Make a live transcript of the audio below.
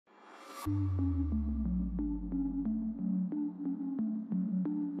Woo!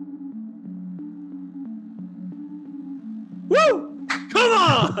 Come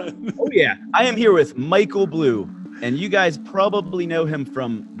on! Oh yeah, I am here with Michael Blue, and you guys probably know him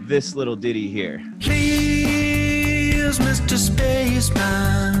from this little ditty here. Please, Mr.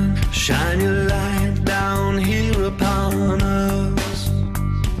 Spaceman, shine your light down here upon us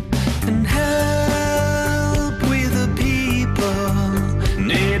and help we the people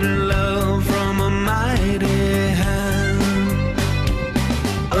need love from a mighty hand.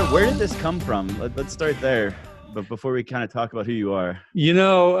 Where did this come from? Let's start there. But before we kind of talk about who you are, You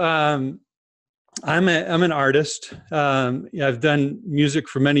know, I'm an artist. I've done music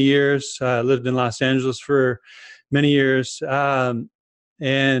for many years. Lived in Los Angeles for many years, and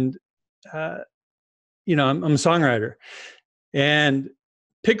you know, I'm a songwriter. And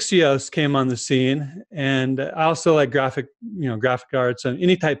Pixios came on the scene, and I also like graphic arts and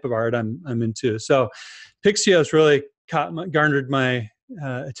any type of art I'm into. So Pixios really garnered my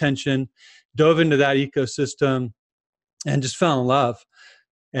attention. Dove into that ecosystem and just fell in love.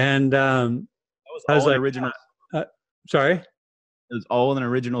 And that was all like, original. Sorry? It was all an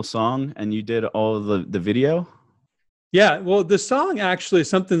original song, and you did all of the video? Yeah, well, the song actually is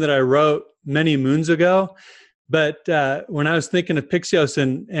something that I wrote many moons ago. But when I was thinking of Pixios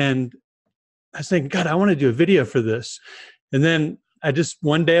and I was thinking, God, I want to do a video for this. And then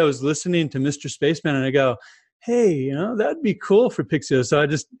one day I was listening to Mr. Spaceman and I go, hey, you know, that'd be cool for Pixios. So I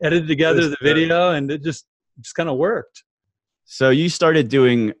just edited together the video and it just kind of worked. So you started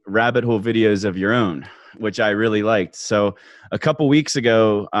doing rabbit hole videos of your own, which I really liked. So a couple weeks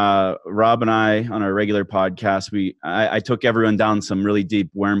ago, Rob and I, on our regular podcast, I took everyone down some really deep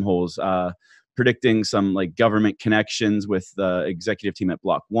wormholes, predicting some like government connections with the executive team at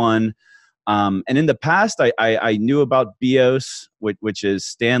Block One. And in the past, I knew about BIOS, which is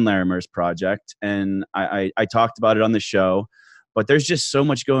Stan Larimer's project, and I talked about it on the show. But there's just so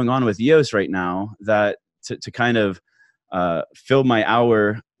much going on with EOS right now that to kind of fill my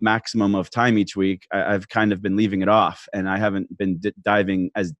hour maximum of time each week, I've kind of been leaving it off, and I haven't been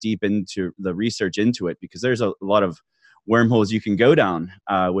diving as deep into the research into it because there's a lot of wormholes you can go down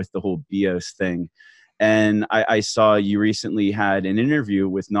with the whole BIOS thing. And I saw you recently had an interview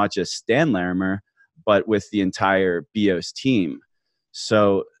with not just Stan Larimer, but with the entire BIOS team.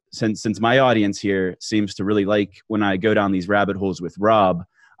 So since my audience here seems to really like when I go down these rabbit holes with Rob,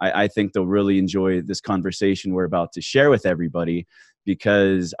 I think they'll really enjoy this conversation we're about to share with everybody,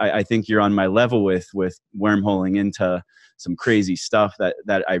 because I think you're on my level with wormholing into some crazy stuff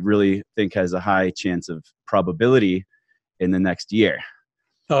that I really think has a high chance of probability in the next year.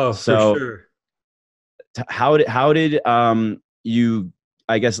 Oh, so, for sure. How did you,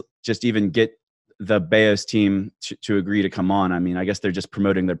 I guess, just even get the BIOS team to agree to come on? I mean, I guess they're just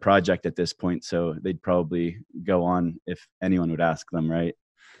promoting their project at this point, so they'd probably go on if anyone would ask them, right?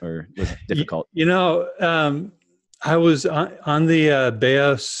 Or was it difficult? You know, I was on the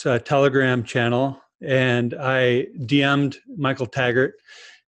BIOS Telegram channel, and I DM'd Michael Taggart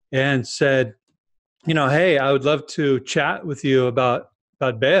and said, you know, hey, I would love to chat with you about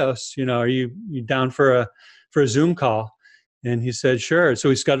BIOS. You know, are you down for a Zoom call? And he said, sure. So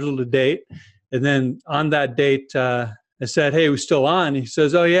we scheduled a date. And then on that date, I said, hey, we still on? He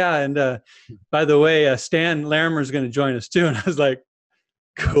says, oh yeah. And by the way, Stan Larimer is going to join us too. And I was like,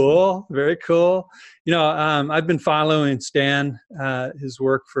 cool, very cool. You know, I've been following Stan, his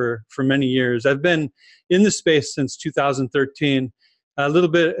work for many years. I've been in the space since 2013. A little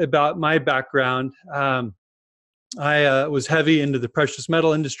bit about my background. I was heavy into the precious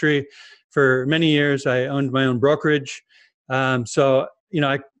metal industry for many years. I owned my own brokerage. So, you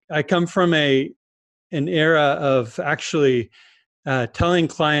know, I come from an era of actually telling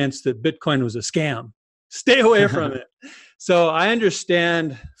clients that Bitcoin was a scam. Stay away from it. So I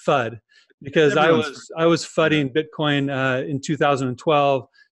understand FUD because I was FUDding Bitcoin in 2012,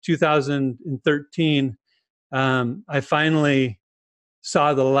 2013. I finally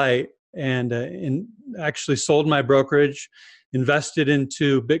saw the light and actually sold my brokerage, invested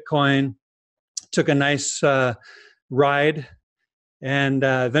into Bitcoin, took a nice ride, and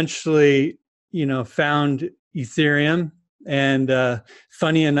eventually, you know, found Ethereum. And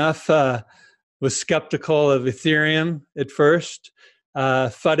funny enough, was skeptical of Ethereum at first,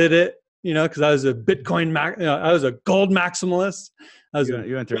 FUDded it, you know, because I was a Bitcoin, I was a gold maximalist. I was a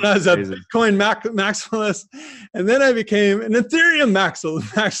Bitcoin maximalist, and then I became an Ethereum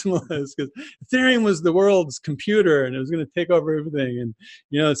maximalist because Ethereum was the world's computer and it was going to take over everything. And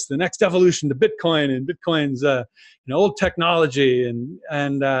you know, it's the next evolution to Bitcoin, and Bitcoin's old technology.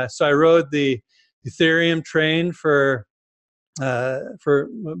 And so I rode the Ethereum train for for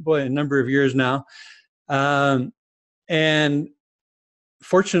a number of years now. And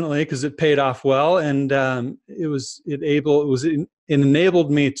fortunately, because it paid off well, and it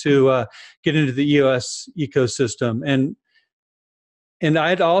enabled me to get into the EOS ecosystem, and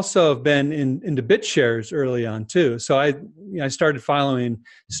I'd also been into BitShares early on too. So I started following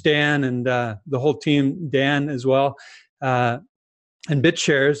Stan and the whole team, Dan as well, and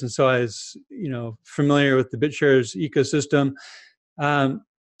BitShares, and so I was familiar with the BitShares ecosystem.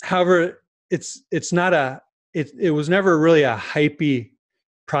 However, it was never really a hypey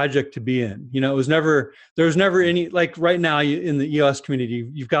project to be in. There was never any, like right now in the EOS community,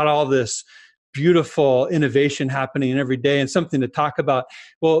 you've got all this beautiful innovation happening every day and something to talk about.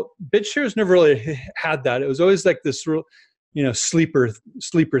 Well, BitShares never really had that. It was always like this real, sleeper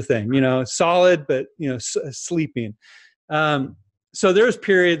thing, solid, but, sleeping. So there's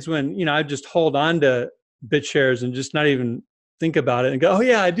periods when, I'd just hold on to BitShares and just not even think about it and go, oh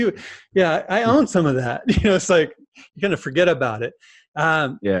yeah, I do. Yeah, I own some of that. It's like you kind of forget about it.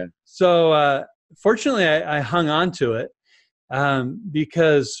 So fortunately, I hung on to it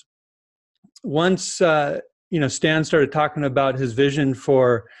because once Stan started talking about his vision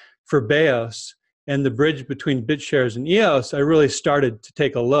for Beos and the bridge between BitShares and EOS, I really started to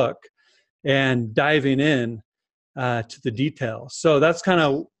take a look and diving in to the details. So that's kind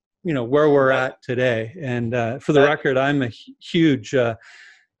of where we're at today. And for the record, I'm a huge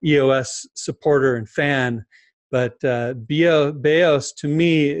EOS supporter and fan. But Beos to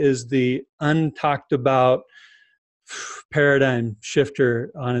me is the untalked about paradigm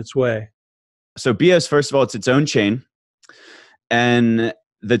shifter on its way. So Beos, first of all, it's its own chain, and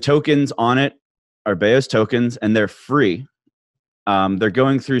the tokens on it are Beos tokens, and they're free. They're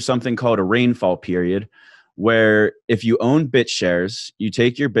going through something called a rainfall period, where if you own BitShares, you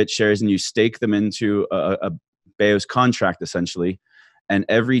take your BitShares and you stake them into a Beos contract, essentially, and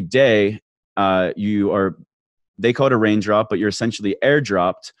every day they call it a raindrop, but you're essentially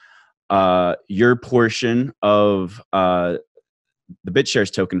airdropped your portion of the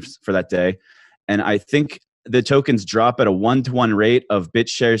BitShares token for that day. And I think the tokens drop at a 1-to-1 rate of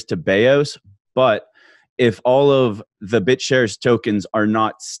BitShares to Beos. But if all of the BitShares tokens are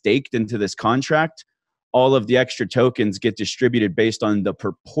not staked into this contract, all of the extra tokens get distributed based on the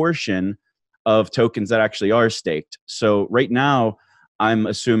proportion of tokens that actually are staked. So right now, I'm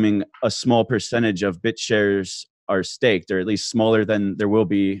assuming a small percentage of BitShares are staked, or at least smaller than there will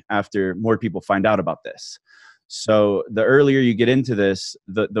be after more people find out about this. So the earlier you get into this,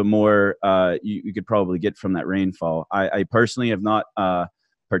 the more you could probably get from that rainfall. I personally have not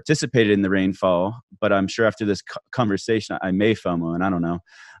participated in the rainfall, but I'm sure after this conversation, I may FOMO, and I don't know.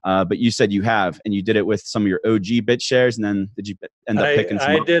 But you said you have, and you did it with some of your OG BitShares, and then did you end up picking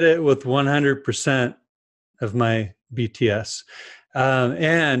some up? I did it with 100% of my BTS.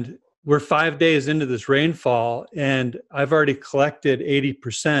 And we're 5 days into this rainfall, and I've already collected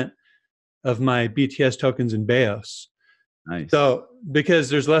 80% of my BTS tokens in Beos. Nice. So because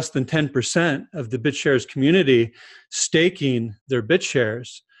there's less than 10% of the BitShares community staking their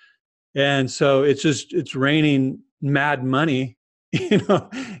BitShares, and so it's raining mad money,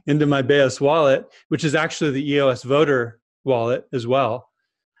 into my Beos wallet, which is actually the EOS voter wallet as well.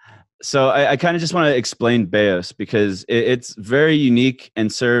 So I kind of just want to explain Beos because it's very unique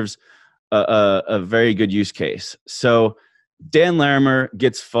and serves a very good use case. So Dan Larimer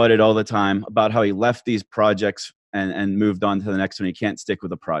gets fudded all the time about how he left these projects and moved on to the next one. He can't stick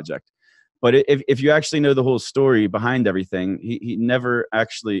with a project. But if you actually know the whole story behind everything, he never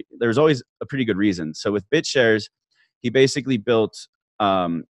actually, there's always a pretty good reason. So with BitShares, he basically built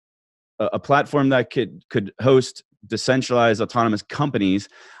a platform that could host decentralized autonomous companies,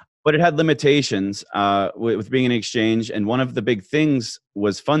 but it had limitations with being an exchange. And one of the big things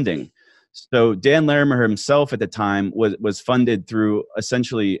was funding. So Dan Larimer himself at the time was funded through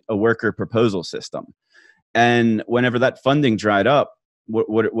essentially a worker proposal system. And whenever that funding dried up,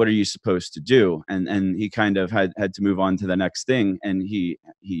 what are you supposed to do? And he kind of had to move on to the next thing. And he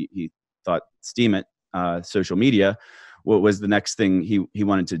thought Steemit, social media, what was the next thing he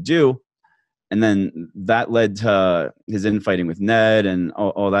wanted to do. And then that led to his infighting with Ned and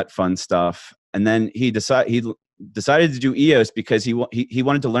all that fun stuff. And then he decided to do EOS because he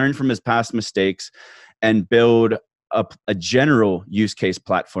wanted to learn from his past mistakes and build a general use case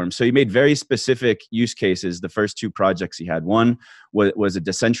platform. So he made very specific use cases. The first two projects he had, one was a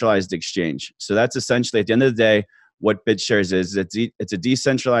decentralized exchange. So that's essentially, at the end of the day, what BitShares is. It's a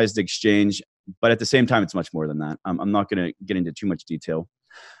decentralized exchange, but at the same time, it's much more than that. I'm not going to get into too much detail.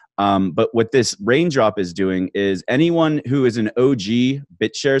 But what this raindrop is doing is anyone who is an OG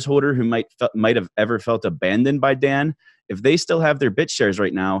BitShares holder who might have ever felt abandoned by Dan if they still have their bit shares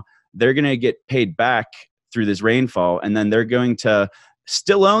right now, they're going to get paid back through this rainfall, and then they're going to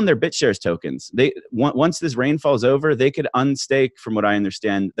still own their BitShares tokens. Once this rainfall is over, they could unstake, from what I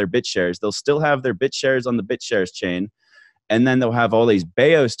understand, their BitShares. They'll still have their BitShares on the BitShares chain, and then they'll have all these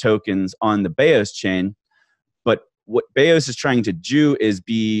BEOS tokens on the BEOS chain. But what BEOS is trying to do is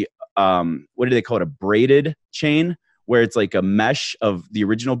be, what do they call it, a braided chain, where it's like a mesh of the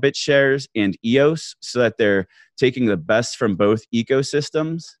original BitShares and EOS, so that they're taking the best from both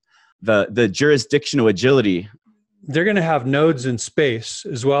ecosystems. The jurisdictional agility. They're going to have nodes in space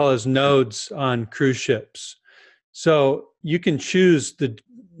as well as nodes on cruise ships. So you can choose the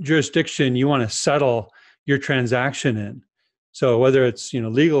jurisdiction you want to settle your transaction in. So whether it's,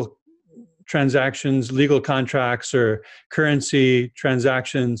 legal transactions, legal contracts, or currency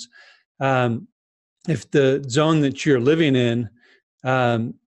transactions, if the zone that you're living in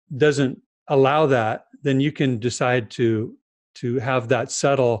doesn't allow that, then you can decide to have that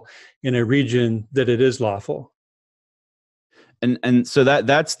settle in a region that it is lawful. And so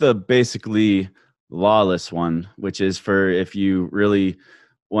that's the basically lawless one, which is for if you really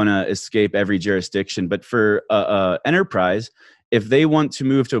want to escape every jurisdiction. But for enterprise, if they want to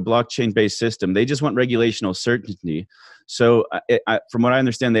move to a blockchain-based system, they just want regulational certainty. So from what I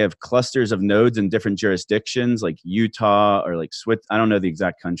understand, they have clusters of nodes in different jurisdictions, like Utah or like I don't know the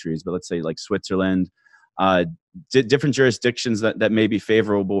exact countries, but let's say like Switzerland, different jurisdictions that may be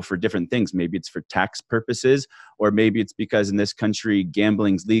favorable for different things. Maybe it's for tax purposes, or maybe it's because in this country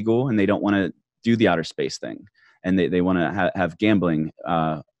gambling's legal and they don't want to do the outer space thing, and they want to have gambling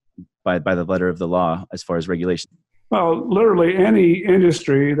by the letter of the law as far as regulation. Well, literally any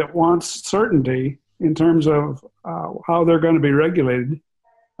industry that wants certainty in terms of how they're going to be regulated.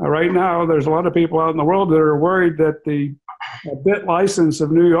 Right now, there's a lot of people out in the world that are worried that the bit license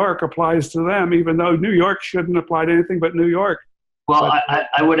of New York applies to them, even though New York shouldn't apply to anything but New York. Well,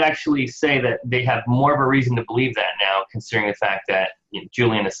 I would actually say that they have more of a reason to believe that now, considering the fact that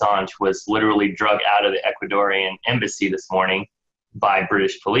Julian Assange was literally drugged out of the Ecuadorian embassy this morning by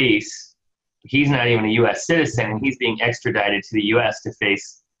British police. He's not even a U.S. citizen, and he's being extradited to the U.S. to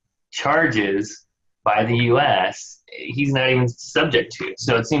face charges by the U.S. He's not even subject to.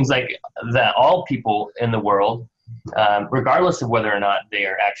 So it seems like that all people in the world, regardless of whether or not they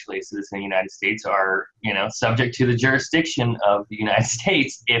are actually a citizen of the United States, are, subject to the jurisdiction of the United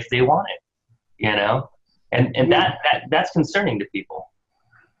States if they want it, and that's concerning to people.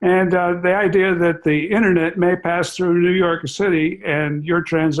 And the idea that the internet may pass through New York City and your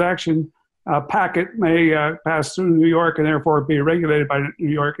transaction packet may pass through New York and therefore be regulated by New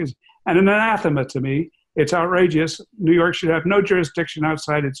York is an anathema to me. It's outrageous. New York should have no jurisdiction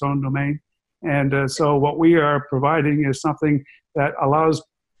outside its own domain. And so what we are providing is something that allows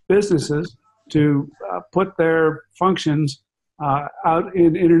businesses to put their functions out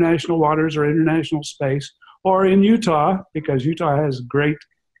in international waters or international space, or in Utah, because Utah has great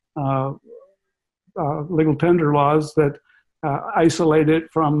legal tender laws that isolate it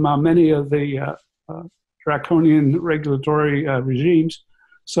from many of the draconian regulatory regimes.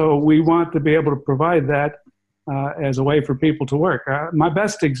 So we want to be able to provide that as a way for people to work. My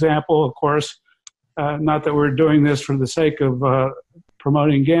best example, of course, not that we're doing this for the sake of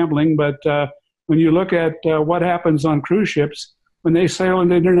promoting gambling, but when you look at what happens on cruise ships, when they sail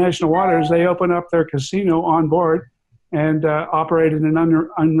into international waters, they open up their casino on board and operate in an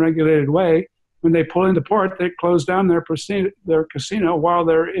unregulated way. When they pull into port, they close down their casino while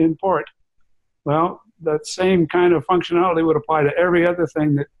they're in port. Well, that same kind of functionality would apply to every other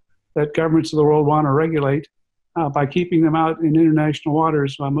thing that governments of the world want to regulate by keeping them out in international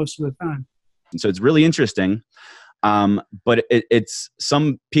waters most of the time. So it's really interesting, but it's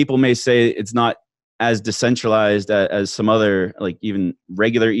some people may say it's not as decentralized as some other, like even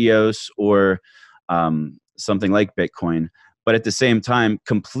regular EOS or something like Bitcoin. But at the same time,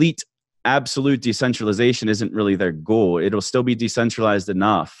 complete absolute decentralization isn't really their goal. It'll still be decentralized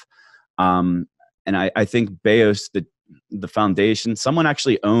enough. And I think BEOS, the foundation, someone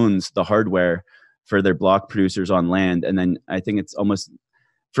actually owns the hardware for their block producers on land. And then I think it's almost,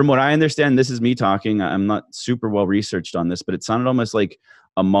 from what I understand, this is me talking, I'm not super well researched on this, but it sounded almost like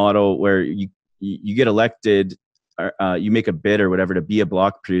a model where you get elected, you make a bid or whatever to be a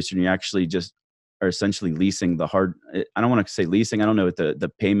block producer, and you actually just are essentially leasing the I don't want to say leasing, I don't know what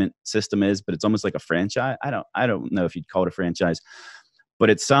the payment system is, but it's almost like a franchise. I don't know if you'd call it a franchise, but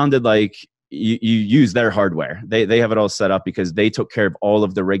it sounded like you use their hardware. They have it all set up because they took care of all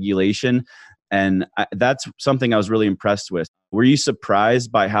of the regulation. And that's something I was really impressed with. Were you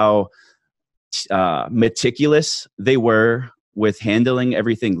surprised by how meticulous they were with handling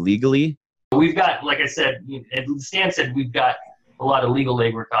everything legally We've got, like I said, and Stan said, we've got a lot of legal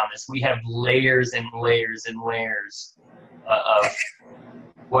legwork on this. We have layers and layers and layers of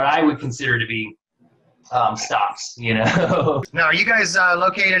what I would consider to be stops, you know. Now, are you guys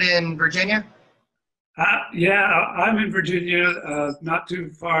located in Virginia? Yeah, I'm in Virginia, not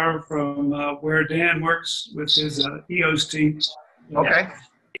too far from where Dan works with his EOS team. Okay.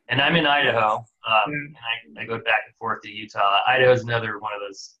 And I'm in Idaho, and I go back and forth to Utah. Idaho is another one of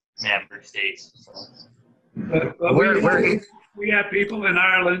those maverick states. So. But we have people in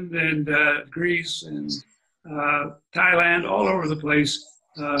Ireland and Greece and Thailand, all over the place,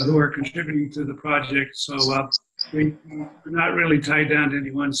 who are contributing to the project. So we're not really tied down to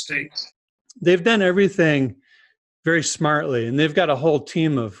any one state. They've done everything very smartly, and they've got a whole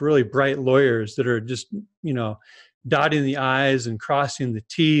team of really bright lawyers that are just, you know, dotting the I's and crossing the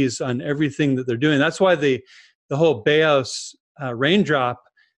T's on everything that they're doing. That's why the whole BAOS raindrop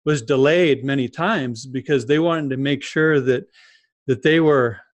was delayed many times, because they wanted to make sure that they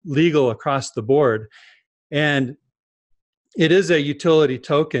were legal across the board. And it is a utility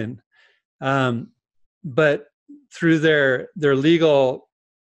token, but through their legal,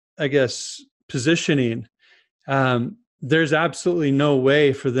 I guess, positioning, there's absolutely no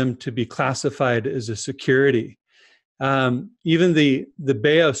way for them to be classified as a security. Even the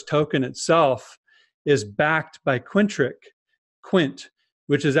BAOS token itself is backed by Quint,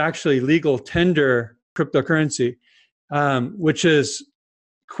 which is actually legal tender cryptocurrency, which is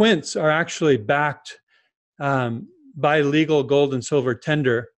Quints are actually backed by legal gold and silver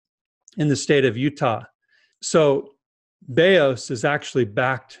tender in the state of Utah. So BAOS is actually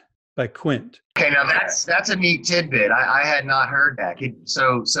backed by Quint. Okay, now that's a neat tidbit. I had not heard that.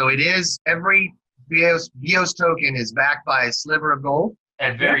 So it is, every BAOS token is backed by a sliver of gold?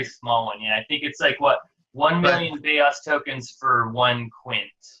 A very small one, yeah. I think it's like, 1 million BAOS tokens for 1 Quint,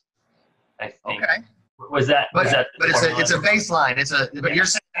 I think. Okay. Was that it's a baseline. But you're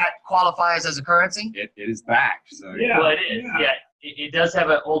saying that qualifies as a currency? It is backed. So Yeah. Well, it is, yeah. It does have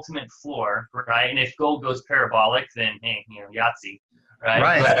an ultimate floor, right? And if gold goes parabolic, then, hey, you know, Yahtzee, right?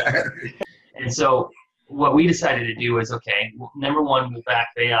 Right. And so what we decided to do is, okay, number one, we'll back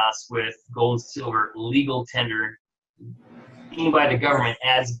BAOS with gold and silver legal tender seen by the government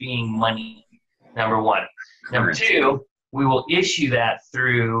as being money, number one. Number two, we will issue that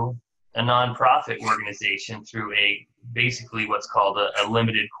through a nonprofit organization, through basically what's called a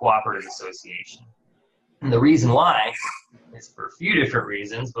limited cooperative association. And the reason why is for a few different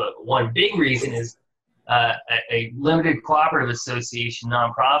reasons, but one big reason is a limited cooperative association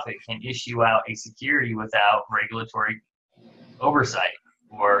nonprofit can issue out a security without regulatory oversight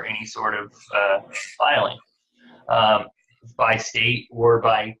or any sort of filing by state or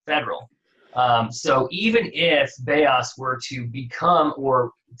by federal. So even if BAOS were to become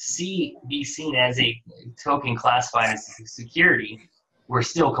or be seen as a token classified as a security, we're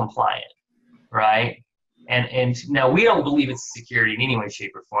still compliant, right? And now we don't believe it's a security in any way,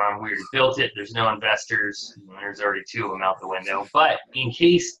 shape, or form. We already built it. There's no investors. There's already 2 of them out the window. But in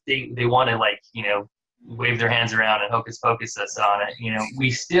case they want to, like, you know, wave their hands around and hocus pocus us on it, you know,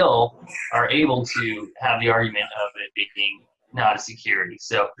 we still are able to have the argument of it being not a security.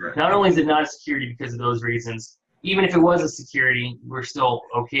 So not only is it not a security because of those reasons, even if it was a security, we're still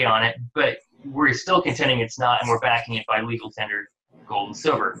okay on it, but we're still contending it's not, and we're backing it by legal tender gold and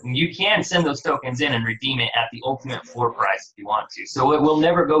silver. And you can send those tokens in and redeem it at the ultimate floor price if you want to. So it will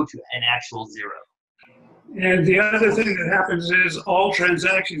never go to an actual zero. And the other thing that happens is all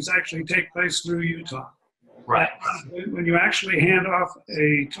transactions actually take place through Utah. Right. When you actually hand off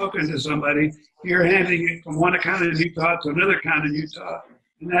a token to somebody, you're handing it from one account in Utah to another account in Utah.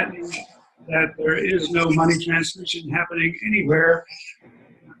 And that means that there is no money transmission happening anywhere.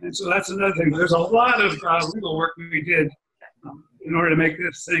 And so that's another thing. There's a lot of legal work we did in order to make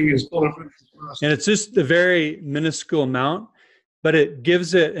this thing as bulletproof as possible. And it's just a very minuscule amount, but it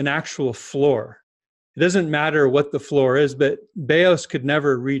gives it an actual floor. It doesn't matter what the floor is, but BAOS could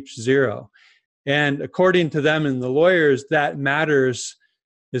never reach zero. And according to them and the lawyers, that matters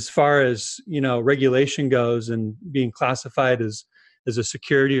as far as, you know, regulation goes and being classified as a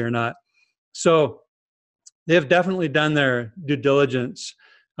security or not. So they have definitely done their due diligence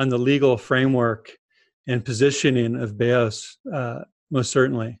on the legal framework and positioning of BAOS, most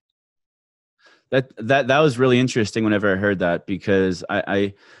certainly. That was really interesting whenever I heard that, because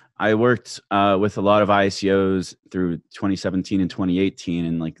I worked with a lot of ICOs through 2017 and 2018,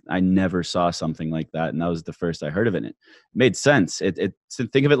 and like I never saw something like that, and that was the first I heard of it. And it made sense. So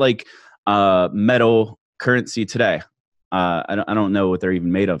think of it like metal currency today. I don't know what they're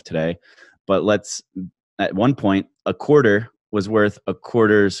even made of today, but at one point a quarter was worth a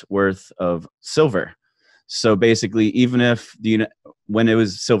quarter's worth of silver. So basically, even if when it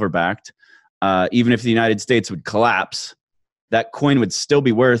was silver backed, even if the United States would collapse, that coin would still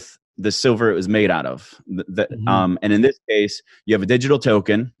be worth the silver it was made out of. And in this case, you have a digital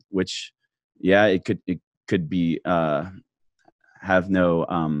token, which, yeah, it could be have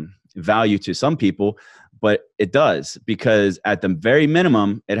no value to some people, but it does, because at the very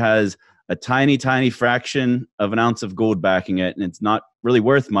minimum, it has a tiny, tiny fraction of an ounce of gold backing it, and it's not really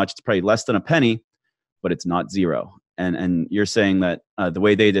worth much. It's probably less than a penny, but it's not zero. And you're saying that the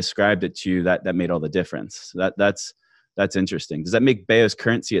way they described it to you, that made all the difference. That's interesting. Does that make Beos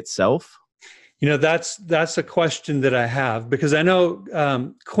currency itself? That's a question that I have, because I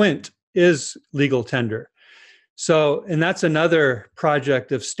know Quint is legal tender. So, and that's another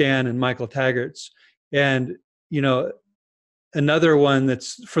project of Stan and Michael Taggart's, and another one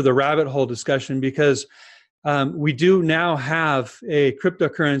that's for the rabbit hole discussion, because we do now have a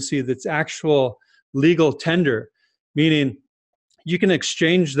cryptocurrency that's actual legal tender, meaning you can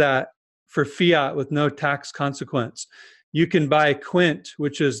exchange that for fiat with no tax consequence. You can buy Quint,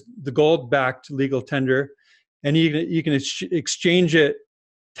 which is the gold-backed legal tender, and you can exchange it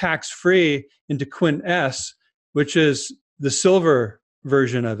tax-free into Quint S, which is the silver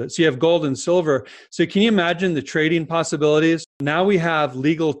version of it. So you have gold and silver. So can you imagine the trading possibilities? Now we have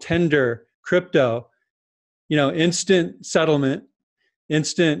legal tender crypto, instant settlement,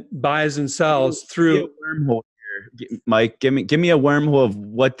 instant buys and sells through. Mike, give me a wormhole of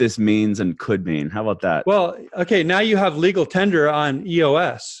what this means and could mean. How about that? Well, okay, now you have legal tender on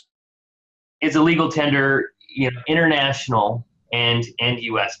EOS. It's a legal tender, international and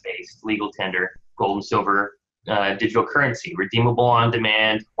US based legal tender, gold and silver digital currency, redeemable on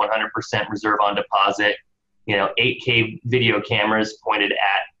demand, 100% reserve on deposit, 8K video cameras pointed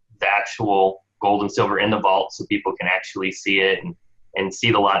at the actual gold and silver in the vault, so people can actually see it and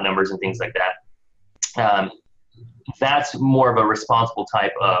see the lot numbers and things like that. That's more of a responsible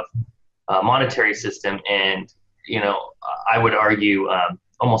type of monetary system, and I would argue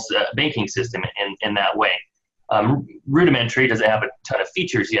almost a banking system in that way. Rudimentary, doesn't have a ton of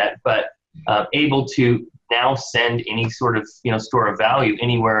features yet, but able to now send any sort of store of value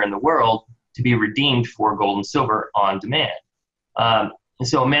anywhere in the world to be redeemed for gold and silver on demand. And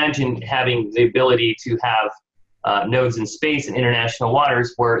so imagine having the ability to have nodes in space and international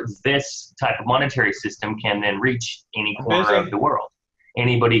waters where this type of monetary system can then reach any corner of the world.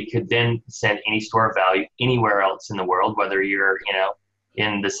 Anybody could then send any store of value anywhere else in the world, whether you're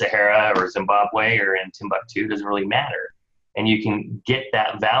in the Sahara or Zimbabwe or in Timbuktu, doesn't really matter. And you can get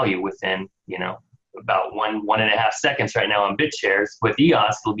that value within about 1.5 seconds right now on BitShares. With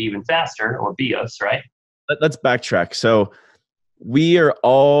EOS, it'll be even faster, or BEOS, right? Let's backtrack. So we are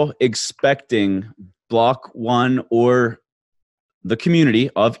all expecting Block One or the community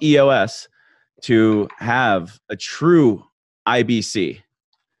of EOS to have a true IBC.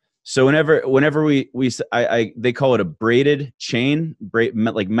 So whenever they call it a braided chain, like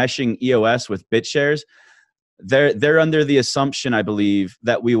meshing EOS with BitShares, they're under the assumption, I believe,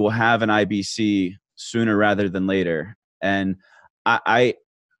 that we will have an IBC sooner rather than later. And I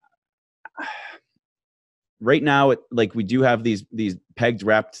right now, we do have these pegged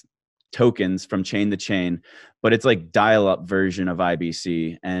wrapped tokens from chain to chain, but it's like dial-up version of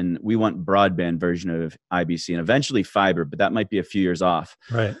IBC, and we want broadband version of IBC and eventually fiber, but that might be a few years off.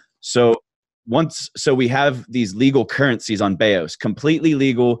 Right. So we have these legal currencies on Beos, completely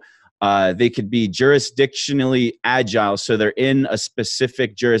legal. They could be jurisdictionally agile, so they're in a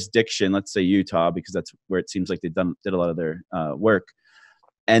specific jurisdiction, let's say Utah, because that's where it seems like they did a lot of their work.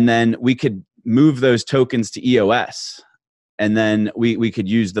 And then we could move those tokens to EOS, and then we could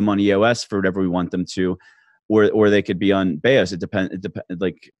use them on EOS for whatever we want them to, or they could be on Beos. It depends.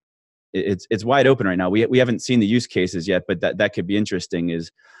 It's wide open right now. We haven't seen the use cases yet, but that could be interesting.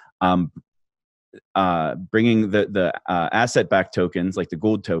 Is bringing the asset-backed tokens, like the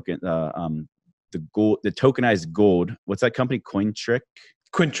gold token, the tokenized gold. What's that company? Quintric.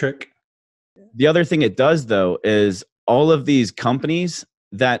 The other thing it does, though, is all of these companies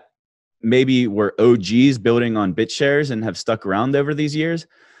that maybe were OGs building on BitShares and have stuck around over these years,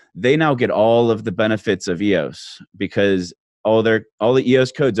 they now get all of the benefits of EOS, because all the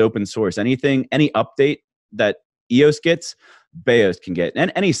EOS code's open source. Any update that EOS gets, Beos can get,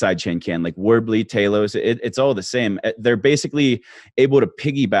 and any sidechain can, like Worbly, Talos. It's all the same. They're basically able to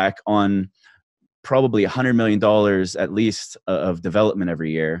piggyback on probably $100 million at least of development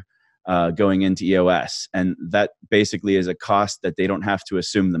every year going into EOS, and that basically is a cost that they don't have to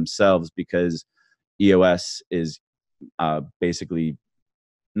assume themselves, because EOS is basically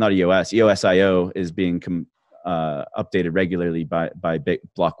not EOS. EOS.io is being updated regularly by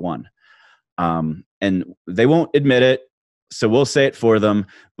Block One. And they won't admit it, so we'll say it for them.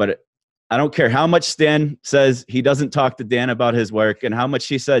 But I don't care how much Stan says he doesn't talk to Dan about his work, and how much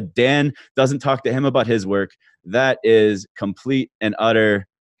he said Dan doesn't talk to him about his work. That is complete and utter.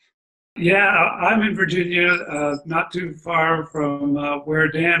 Yeah, I'm in Virginia, not too far from where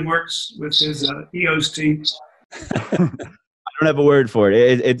Dan works with his EOS team. I don't have a word for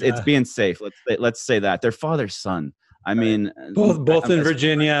it. It's being safe. Let's say that they're father-son. I mean, both in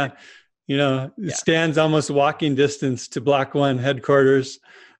Virginia. You know, Stan's almost walking distance to Block One headquarters.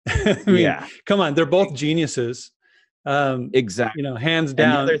 I mean, come on, they're both geniuses. Exactly. You know, hands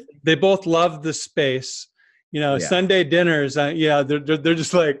down. They both love the space. You know, Sunday dinners. They're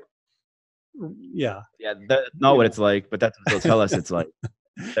just like, that's not what it's like, but that's what they'll tell us it's like.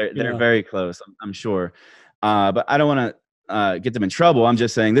 They're very close, I'm sure. But I don't want to get them in trouble. I'm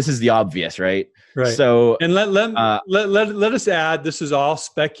just saying this is the obvious, right? Right. So, and let us add, this is all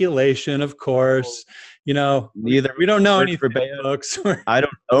speculation, of course. You know, we don't know anything, folks. I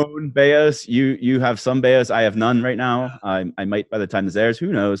don't own Beos. You have some Beos. I have none right now. I might by the time this airs.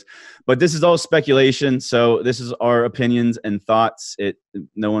 Who knows? But this is all speculation. So this is our opinions and thoughts.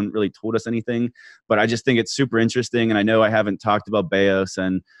 No one really told us anything, but I just think it's super interesting. And I know I haven't talked about Beos,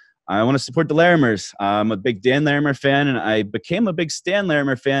 and I want to support the Larimers. I'm a big Dan Larimer fan, and I became a big Stan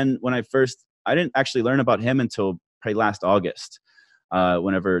Larimer fan when I didn't actually learn about him until probably last August.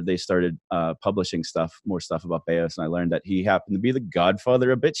 Whenever they started publishing more stuff about Beos, and I learned that he happened to be the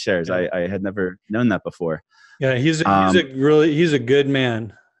godfather of BitShares. I had never known that before. Yeah, he's a good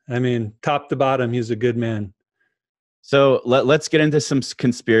man. I mean, top to bottom, he's a good man. So let's get into some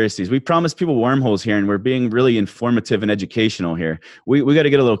conspiracies. We promised people wormholes here, and we're being really informative and educational here. We got to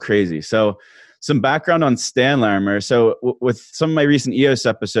get a little crazy. So some background on Stan Larimer. So with some of my recent EOS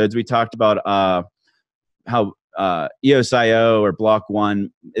episodes, we talked about how EOS.io or Block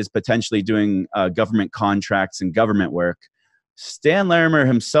One is potentially doing government contracts and government work. Stan Larimer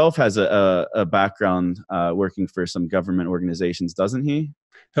himself has a background working for some government organizations, doesn't he?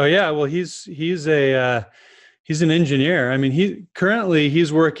 Oh yeah, well he's an engineer. I mean,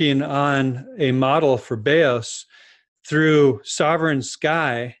 he's working on a model for Beos through Sovereign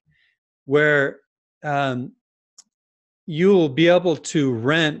Sky, where you'll be able to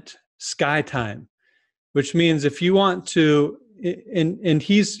rent sky time. Which means if you want to, and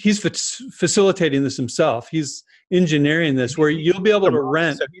he's facilitating this himself. He's engineering this where you'll be able to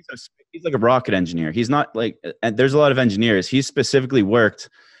rent. So he's like a rocket engineer. He's not like, and there's a lot of engineers. He's specifically worked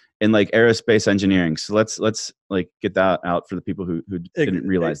in like aerospace engineering. So let's like get that out for the people who didn't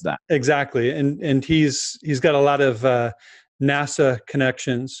realize that. Exactly, and he's got a lot of NASA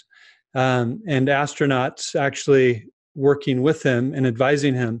connections and astronauts actually working with him and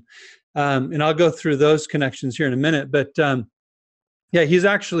advising him. And I'll go through those connections here in a minute, but he's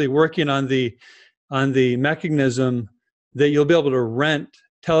actually working on the mechanism that you'll be able to rent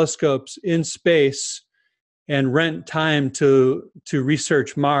telescopes in space and rent time to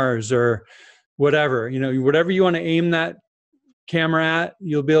research Mars or whatever. You know, whatever you want to aim that camera at,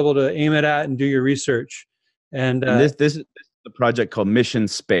 you'll be able to aim it at and do your research. And this is the project called Mission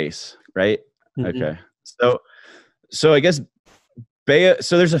Space, right? Mm-hmm. Okay, so I guess.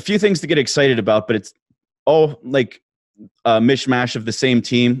 So there's a few things to get excited about, but it's all like a mishmash of the same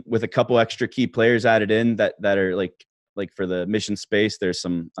team with a couple extra key players added in that are like for the Mission Space. There's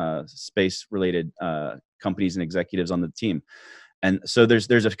some space related companies and executives on the team. And so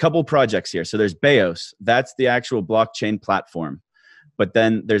there's a couple projects here. So there's Beos, that's the actual blockchain platform. But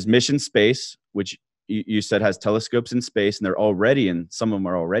then there's Mission Space, which you said has telescopes in space, and some of them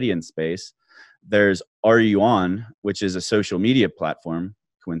are already in space. There's Are You On, which is a social media platform.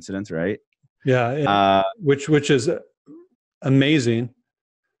 Coincidence, right? Yeah, which is amazing.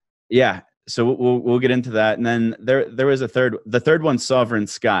 Yeah, so we'll get into that, and then there was a third. The third one's Sovereign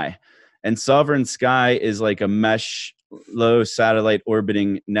Sky, and Sovereign Sky is like a mesh low satellite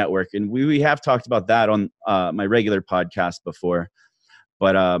orbiting network, and we have talked about that on my regular podcast before.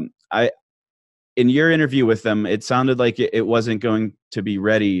 But in your interview with them, it sounded like it wasn't going to be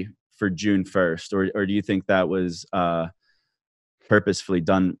ready for June 1st, or do you think that was purposefully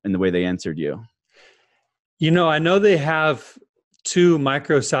done in the way they answered you? You know, I know they have 2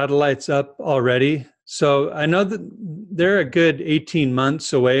 microsatellites up already. So I know that they're a good 18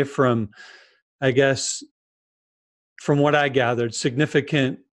 months away from, I guess, from what I gathered,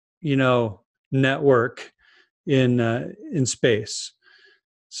 significant, network in space.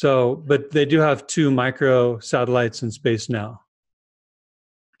 So, but they do have 2 microsatellites in space now.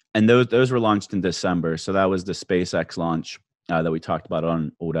 And those were launched in December. So that was the SpaceX launch that we talked about on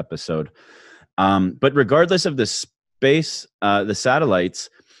an old episode. But regardless of the space, the satellites,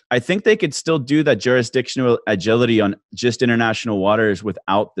 I think they could still do that jurisdictional agility on just international waters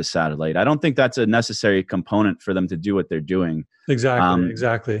without the satellite. I don't think that's a necessary component for them to do what they're doing.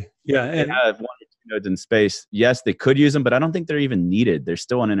 Exactly. Yeah. They And have 1 or 2 nodes in space. Yes, they could use them, but I don't think they're even needed. They're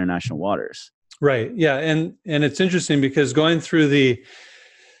still on international waters. right. Yeah. And it's interesting because going through the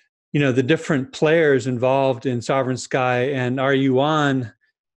different players involved in Sovereign Sky and RU1,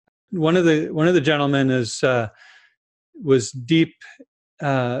 one of the gentlemen was deep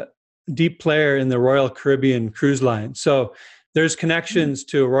player in the Royal Caribbean Cruise Line. So there's connections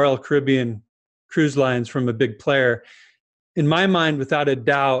to Royal Caribbean Cruise Lines from a big player. In my mind, without a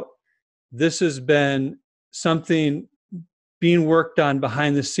doubt, this has been something being worked on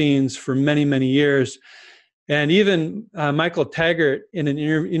behind the scenes for many, many years. And even Michael Taggart, in an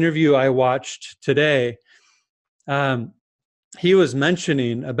interview I watched today, he was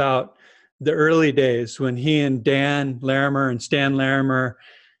mentioning about the early days when he and Dan Larimer and Stan Larimer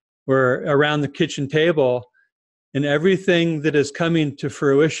were around the kitchen table, and everything that is coming to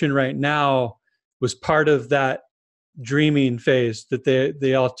fruition right now was part of that dreaming phase that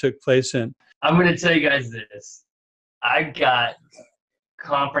they all took place in. I'm going to tell you guys this. I got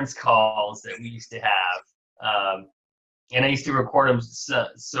conference calls that we used to have, and I used to record them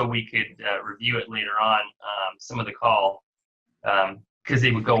so we could review it later on, some of the call, because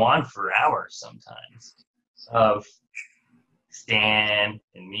they would go on for hours sometimes, of Stan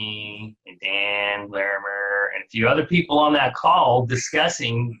and me and Dan Larimer and a few other people on that call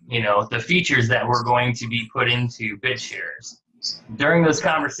discussing, the features that were going to be put into BitShares. During those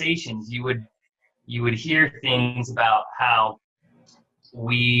conversations, you would hear things about how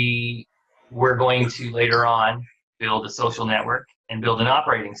we were going to later on build a social network and build an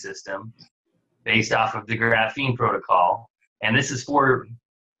operating system based off of the graphene protocol. And this is 4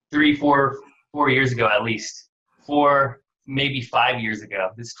 years ago, at least 4, maybe 5 years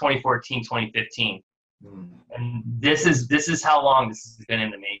ago. This is 2014, 2015. And this is how long this has been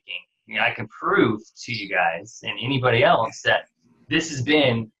in the making. I can prove to you guys and anybody else that this has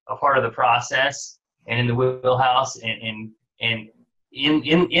been a part of the process and in the wheelhouse and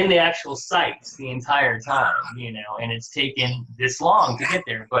in the actual sites the entire time, and it's taken this long to get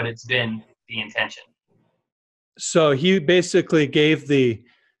there, but it's been the intention. So he basically gave the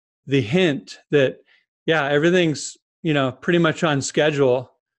hint that, yeah, everything's, pretty much on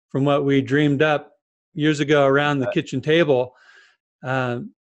schedule from what we dreamed up years ago around the kitchen table.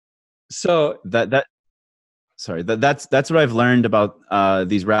 So that's what I've learned about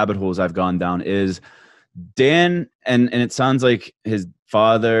these rabbit holes I've gone down is Dan, and it sounds like his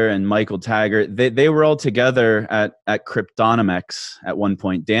father and Michael Taggart, they were all together at Cryptonomics at one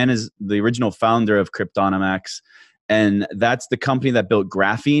point. Dan is the original founder of Cryptonomics, and that's the company that built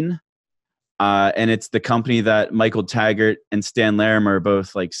graphene. And it's the company that Michael Taggart and Stan Larimer are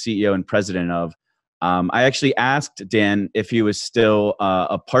both like CEO and president of. I actually asked Dan if he was still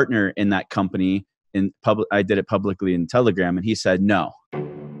a partner in that company. I did it publicly in Telegram, and he said no.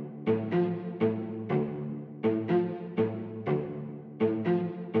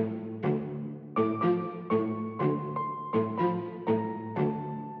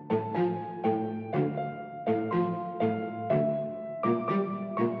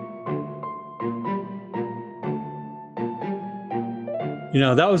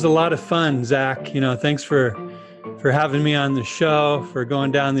 That was a lot of fun, Zach. Thanks for having me on the show, for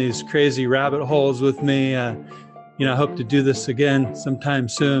going down these crazy rabbit holes with me. I hope to do this again sometime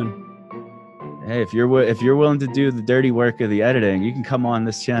soon. Hey, if you're willing to do the dirty work of the editing, you can come on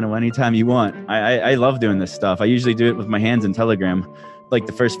this channel anytime you want. I love doing this stuff. I usually do it with my hands in Telegram. Like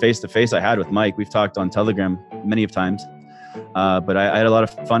the first face-to-face I had with Mike, we've talked on Telegram many of times. But I had a lot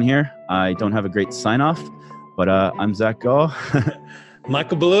of fun here. I don't have a great sign-off, but I'm Zach Gall.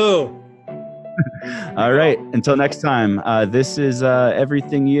 Michael Blue. All right. Until next time, this is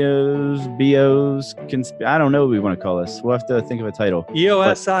Everything BOs. I don't know what we want to call this. We'll have to think of a title.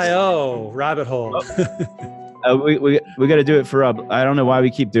 EOSIO, rabbit hole. We got to do it for Rob. I don't know why we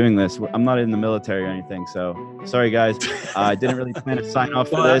keep doing this. I'm not in the military or anything, so sorry guys. I didn't really plan to sign off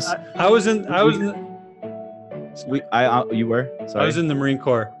for this. You were? Sorry. I was in the Marine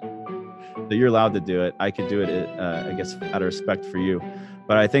Corps. So you're allowed to do it. I could do it, I guess, out of respect for you.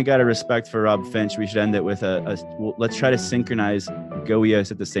 But I think out of respect for Rob Finch, we should end it with let's try to synchronize Go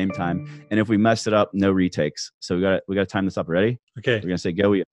EOS at the same time. And if we mess it up, no retakes. So we got to time this up. Ready? Okay. We're going to say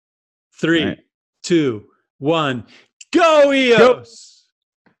Go EOS. 3, right. 2, 1. Go EOS!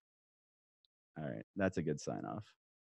 All right. That's a good sign off.